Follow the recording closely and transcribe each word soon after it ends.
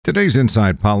Today's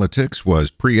Inside Politics was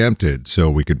preempted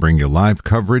so we could bring you live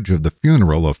coverage of the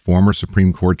funeral of former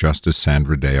Supreme Court Justice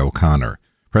Sandra Day O'Connor.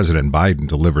 President Biden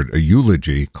delivered a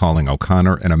eulogy calling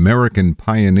O'Connor an American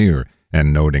pioneer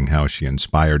and noting how she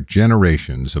inspired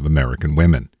generations of American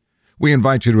women. We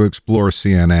invite you to explore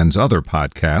CNN's other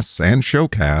podcasts and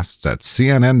showcasts at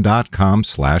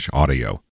cnn.com/audio.